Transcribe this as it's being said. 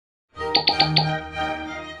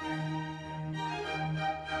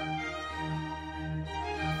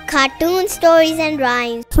Cartoon stories and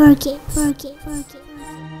rhymes for kids.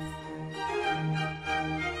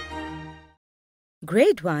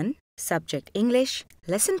 Grade 1, Subject English,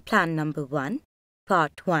 Lesson Plan Number 1,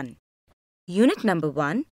 Part 1. Unit Number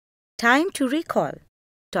 1, Time to Recall.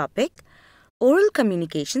 Topic, Oral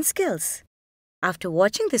Communication Skills. After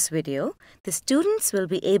watching this video, the students will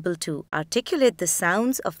be able to articulate the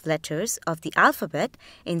sounds of letters of the alphabet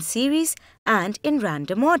in series and in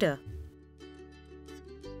random order.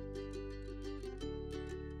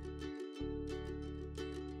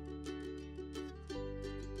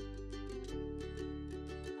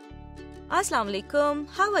 Assalamu alaikum.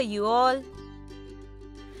 How are you all?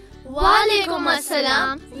 Walaikum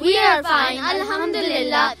assalam. We are fine,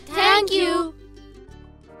 alhamdulillah. Thank you.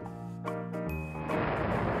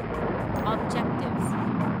 Objectives.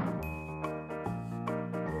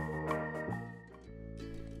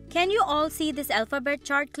 Can you all see this alphabet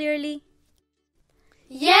chart clearly?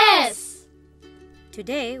 Yes.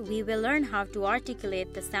 Today we will learn how to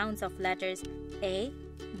articulate the sounds of letters A,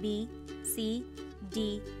 B, C,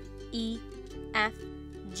 D, E, F,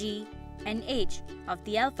 G, and H of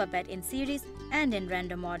the alphabet in series and in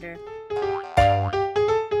random order.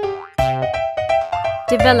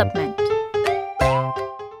 Development.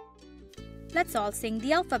 Let's all sing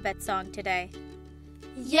the alphabet song today.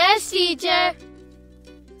 Yes, teacher.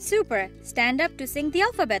 Super! Stand up to sing the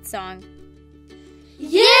alphabet song.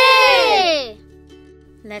 Yay!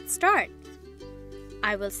 Let's start.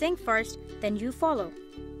 I will sing first, then you follow.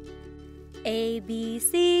 A, B,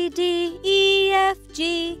 C, D, E, F,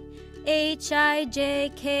 G, H, I,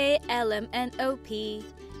 J, K, L, M, N, O, P,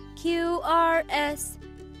 Q, R, S,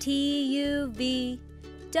 T, U, V,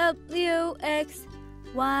 W, X,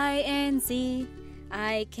 Y, and Z.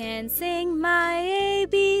 I can sing my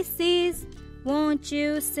ABCs. Won't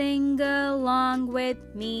you sing along with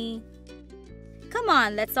me? Come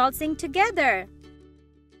on, let's all sing together.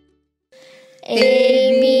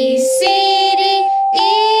 A, B, C, D, E,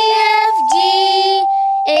 F, G,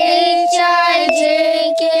 H, I,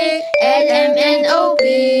 J, K, L, M, N, O, P,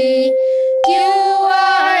 Q,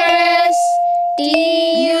 R, S, T,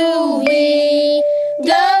 U, V,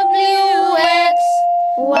 W, X,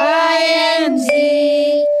 Y, and Z.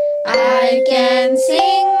 I can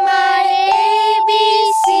sing my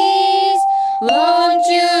ABCs. Won't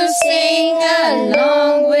you sing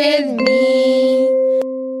along with me?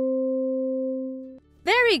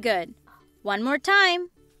 Very good. One more time.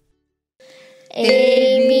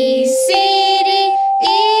 A, B, C, D,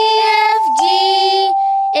 E, F, G,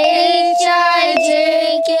 H, I,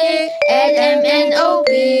 J, K, L, M, N, O,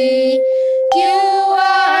 P, Q,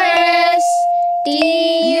 R, S, T,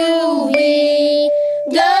 U, V,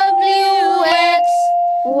 W, X,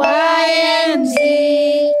 Y, and Z.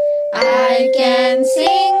 I can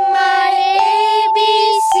sing my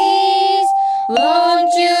ABCs.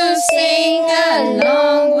 Won't you sing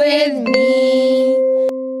along with me?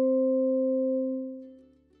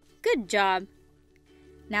 Good job.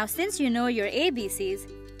 Now, since you know your ABCs,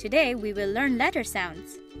 today we will learn letter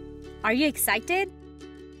sounds. Are you excited?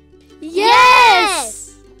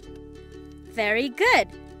 Yes! Very good.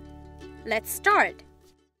 Let's start.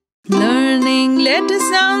 Learning letter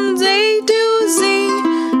sounds A to Z.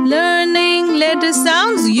 Learning letter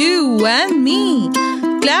sounds you and me.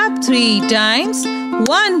 Clap 3 times.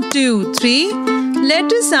 1, 2, 3.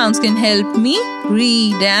 Letter sounds can help me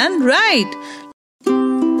read and write.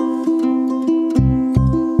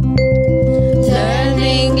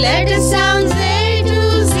 Learning letter sounds A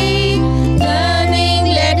to Z.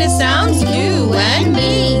 Learning letter sounds you and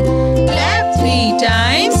me. Clap 3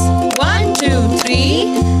 times. 1, 2, 3.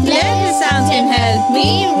 Letter sounds can help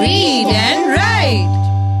me read and write.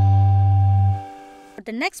 For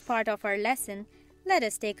the next part of our lesson, let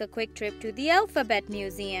us take a quick trip to the Alphabet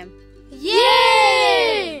Museum.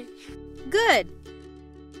 Yay! Good.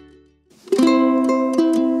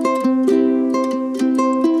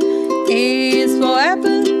 A is for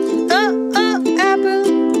apple, apple.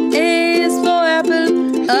 A is for apple,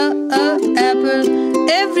 apple.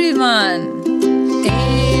 Everyone. A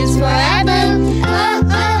is for apple,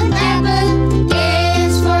 apple. A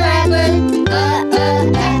is for apple,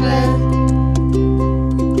 apple.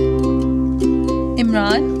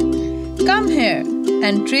 Imran, come here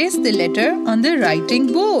and trace the letter on the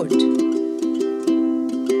writing board.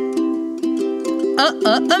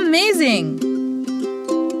 Amazing!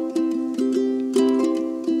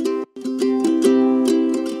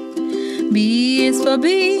 B is for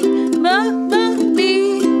bee,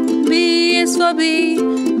 bee. B is for bee,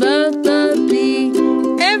 bee.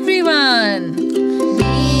 Everyone. B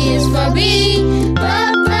is for bee. B,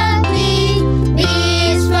 b, bee. B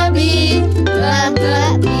is for bee. B, b,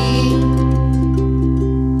 bee.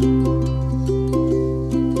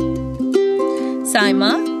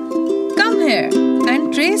 Saima, come here and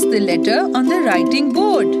trace the letter on the writing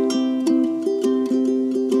board.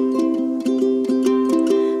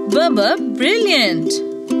 Bubba, brilliant!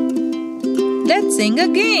 Let's sing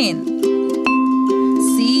again.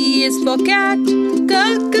 C is for cat, c,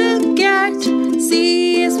 cat.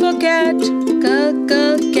 C is for cat,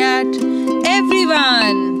 c, cat.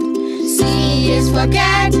 Everyone! C is for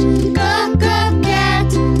cat, c,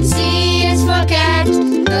 cat. C is for cat, c,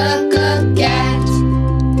 cat.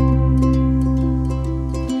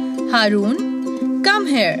 Harun, come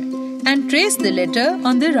here and trace the letter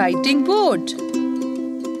on the writing board.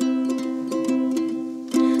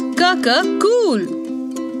 Cool.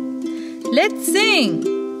 Let's sing.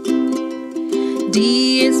 D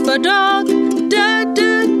is for dog, d,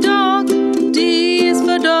 dog. D is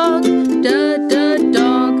for dog, d,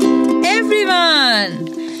 dog. Everyone.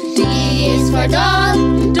 D is for dog,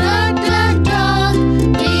 d, dog.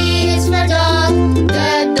 D is for dog, d,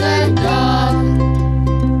 dog.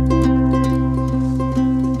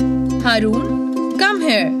 Harun, come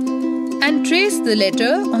here and trace the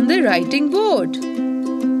letter on the writing board.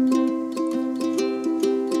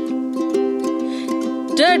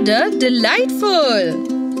 Delightful!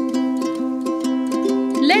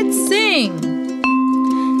 Let's sing.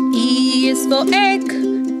 E is for egg,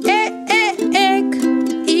 egg.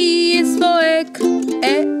 E is for egg,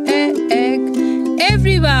 egg.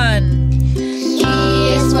 Everyone. E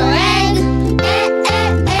is for egg, egg.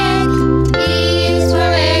 E is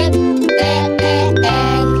for egg, egg.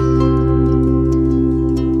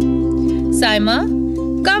 Saima,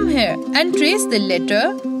 come here and trace the letter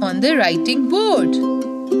on the writing board.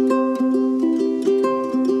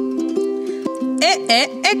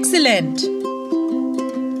 Excellent!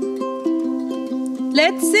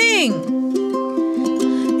 Let's sing.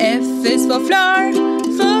 F is for flower,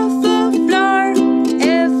 flower.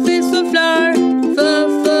 F is for flower,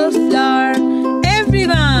 flower.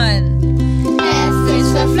 Everyone. F is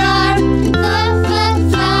for flower,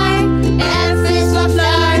 flower. F is for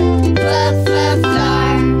flower,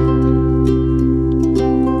 flower.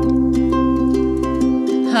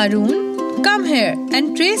 Harun, come here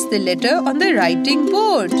and trace the letter on the writing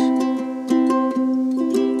board.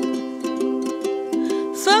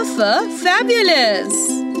 Fabulous!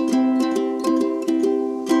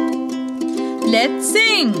 Let's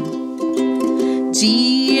sing. G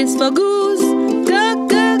is for goose,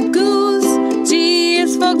 goose. G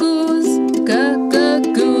is for goose,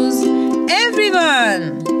 goose. Everyone.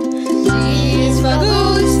 G is for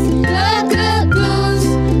goose, goose.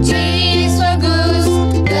 G is for goose,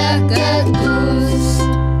 goose.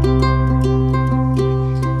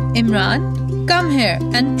 Imran, come here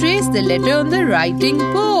and trace the letter on the writing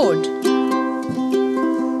board.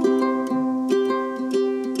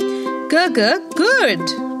 Good.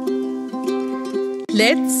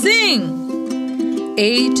 Let's sing.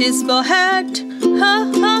 8 is for hat,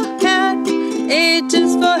 hat. 8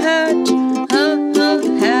 is for hat,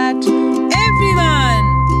 hat. Everyone.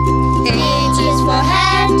 8 is for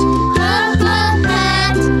hat,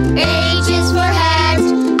 hat. 8 is for hat,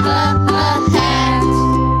 hat.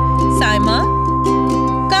 Saima,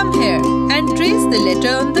 come here and trace the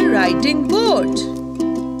letter on the writing board.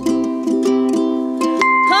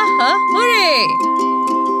 Hooray!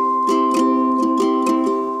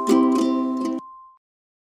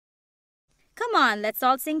 Come on, let's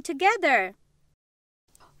all sing together.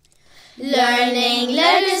 Learning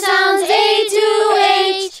letter sounds A to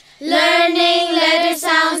H. Learning letter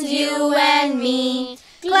sounds you and me.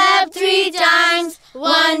 Clap 3 times,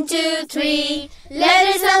 1, 2, 3.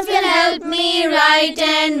 Letter sounds can help me write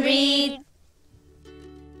and read.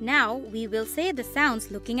 Now we will say the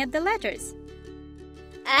sounds looking at the letters.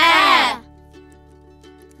 A,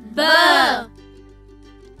 B,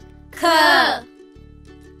 K,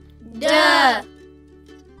 D, E,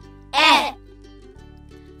 F,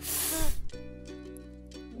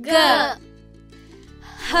 G,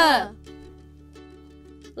 H.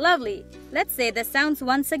 Lovely. Let's say the sounds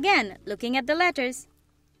once again, looking at the letters.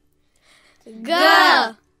 G,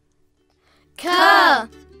 K, E,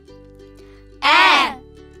 F,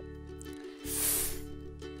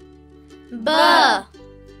 B,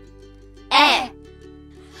 E,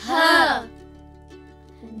 H,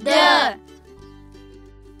 D.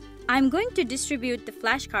 I'm going to distribute the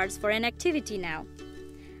flashcards for an activity now.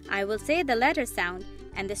 I will say the letter sound,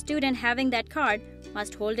 and the student having that card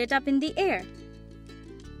must hold it up in the air.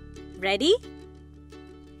 Ready?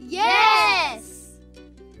 Yes!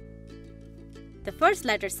 The first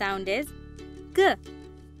letter sound is G.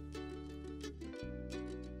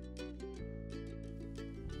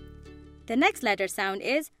 The next letter sound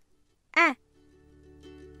is A.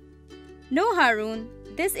 No, Harun,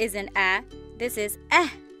 this isn't A. This is A.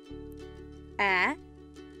 A.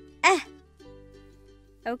 A.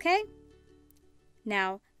 Okay?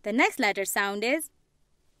 Now, the next letter sound is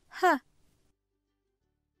H.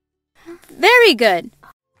 Very good.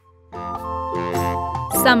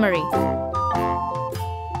 Summary.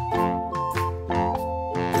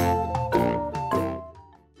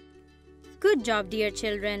 Good job, dear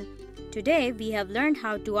children. Today we have learned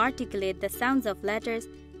how to articulate the sounds of letters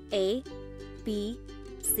A, B,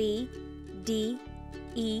 C, D,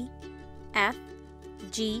 E, F,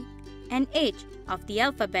 G, and H of the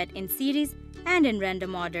alphabet in series and in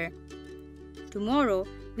random order. Tomorrow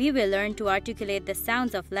we will learn to articulate the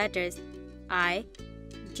sounds of letters I,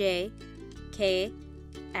 J, K,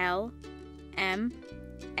 L, M,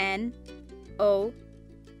 N, O,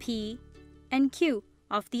 P, and Q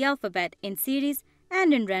of the alphabet in series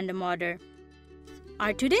and in random order.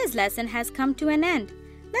 Our today's lesson has come to an end.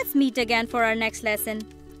 Let's meet again for our next lesson.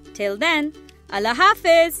 Till then, Allah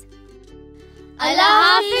Hafiz!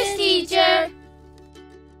 Allah Hafiz, teacher!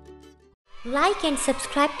 Like and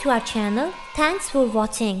subscribe to our channel. Thanks for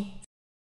watching.